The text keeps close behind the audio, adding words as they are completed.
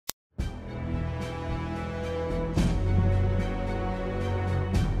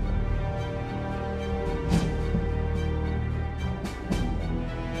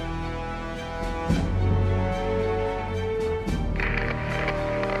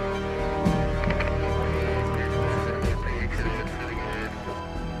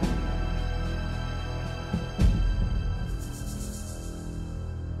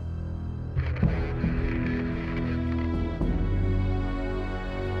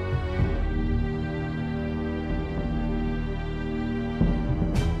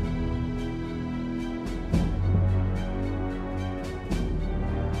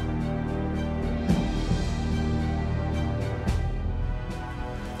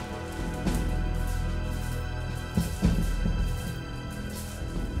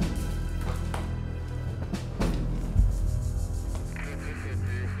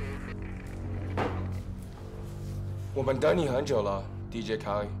我们等你很久了 ，DJ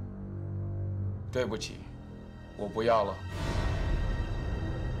Khaled。对不起，我不要了。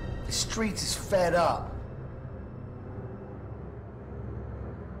The streets is fed up.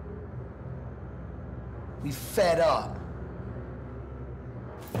 We fed up.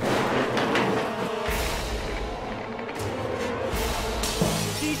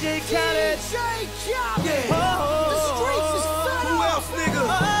 DJ Khaled. DJ Khaled. Yeah. The streets is fed Who up. else, nigga?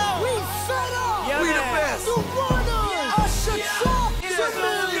 We fed up. Yeah, we man. the best. The runners. Usher Trump.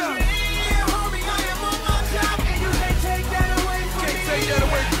 Homie, I am on my top, and you can't take that away from me. Can't take that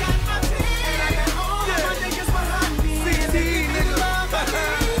away. I got my team, and I got all my niggas behind me. CT, nigga.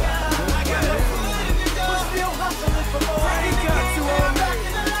 I got my foot in the door, but still hustling for more. I ain't got to hold back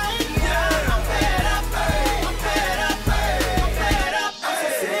in the lane. Yeah. I'm fed up, I'm fed up, I'm fed up. I'm so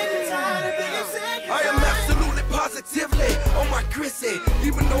sick and tired of being sick. I am absolutely positively on my grissy.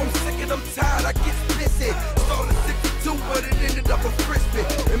 Even though I'm sick and I'm tired, I get pissy. Started 62, but it ended up a frisbee.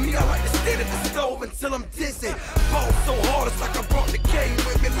 And me, I like to stand at the stove until I'm dizzy. Ball so hard, it's like I brought the game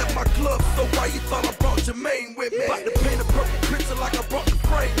with me. Left my glove, so why you thought I brought Jermaine with me? About to paint a perfect picture like I brought the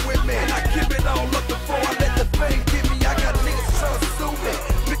frame with me. And I give it all up before I let the fame get me. I got niggas trying to sue me,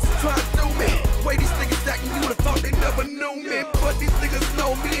 bitches trying to do me. Way these niggas acting, you would've thought they never knew me. But these niggas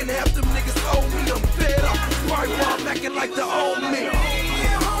know me, and half them niggas owe me. I'm fed up, why I'm acting like the old me.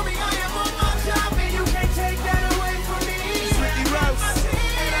 Yeah, homie, I am on my job, and you can't take that away from me. Slicky Rouse.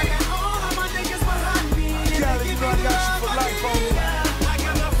 And I got all of my niggas behind me. Khaled, you know I got you for life, homie. I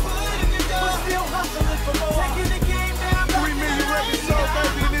got my foot in the door, but still hustling for more. Taking the game down. 3 million records sold,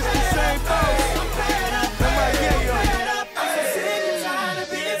 baby, and it's the same boss. I'm fed up, I'm so sick and tired of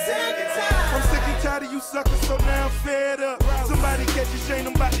being sick and tired. I'm sick and tired of you suckers, so now I'm fed up. Somebody catch a shame,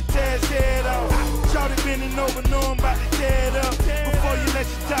 I'm about to tear his head off. Shawty bending over, know I'm about to tear it up. Before you let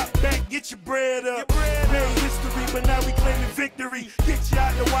your top back, get your bread up. Made history, but now we claiming victory. Get you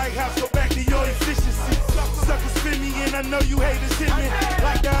out the White House, go back to your efficiency. Suckers fit me in, I know you haters hit me.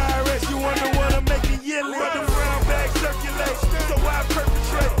 Like the IRS, you wonder what I'm making yearly. But them brown bags circulate, so I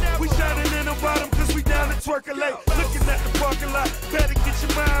perpetrate. We shining in the bottom, cause we down to twerkulate. Looking at the parking lot, better get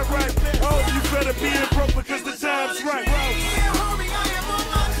your mind right. Oh, you better be in broke because the time's right. Yeah, homie, I am on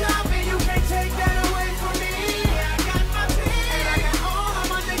my job, and you can't take that away from me. I got my team, and I got all of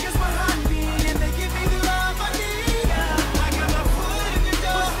my niggas behind me, and they give me the love I need. I got my foot in the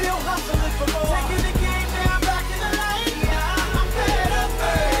door, but still hustling for more. Taking the game down, back in the lane. I'm fed up,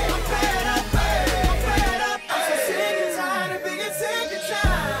 I'm fed up, I'm fed up. I'm so sick and tired of being sick and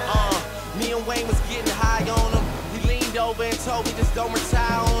tired. Me and Wayne was getting high on them. He leaned over and told me just don't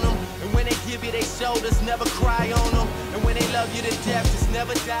retire on them. And when they give you their shoulders, never cry on them. And when they love you to death, just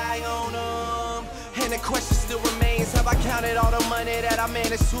never die on them. And the question still remains, have I counted all the money that I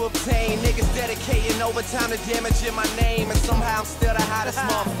managed to obtain? Niggas dedicating overtime to damaging my name, and somehow I'm still the hottest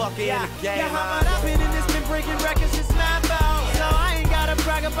motherfucker in the game. Yeah, how about I've been in this, been breaking records since 9 ball. So I ain't gotta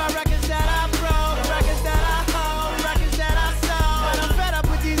brag about records that I broke, records that I hold, records that I sold. But I'm fed up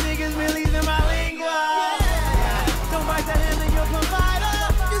with these niggas releasing my lingo. Don't bite the hand of your provider.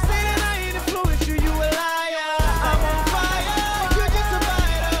 You say that I ain't influenced you, you a liar. I'm on fire, you just a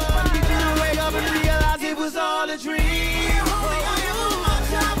biter. I need you to wake up and realize it was all a dream. Yeah, homie, I am on my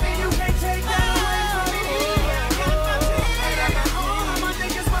job, and you can't take that away from me. I got my team, and I got all of my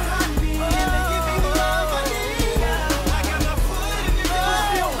niggas behind me, and they give me the love I need. I got my foot in the door, but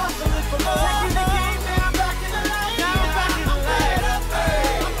still hustling for more. Taking the game down, back in the lane. Now I'm back in the lane. I'm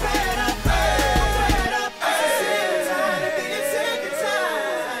fed up, I'm fed up, I'm so sick and tired of being sick and tired.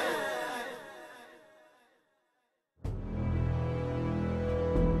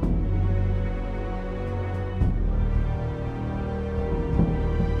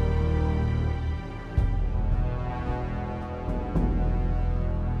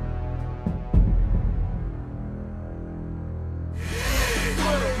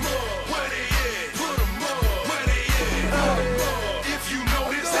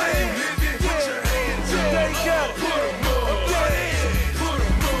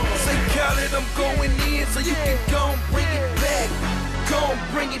 I'm going in so you can go and bring it back. Go and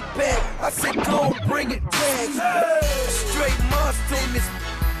bring it back. I said go and bring it back. Straight monster in this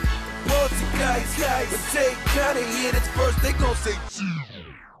party, guys. But they gotta hear this first, they gon' say Jeezy.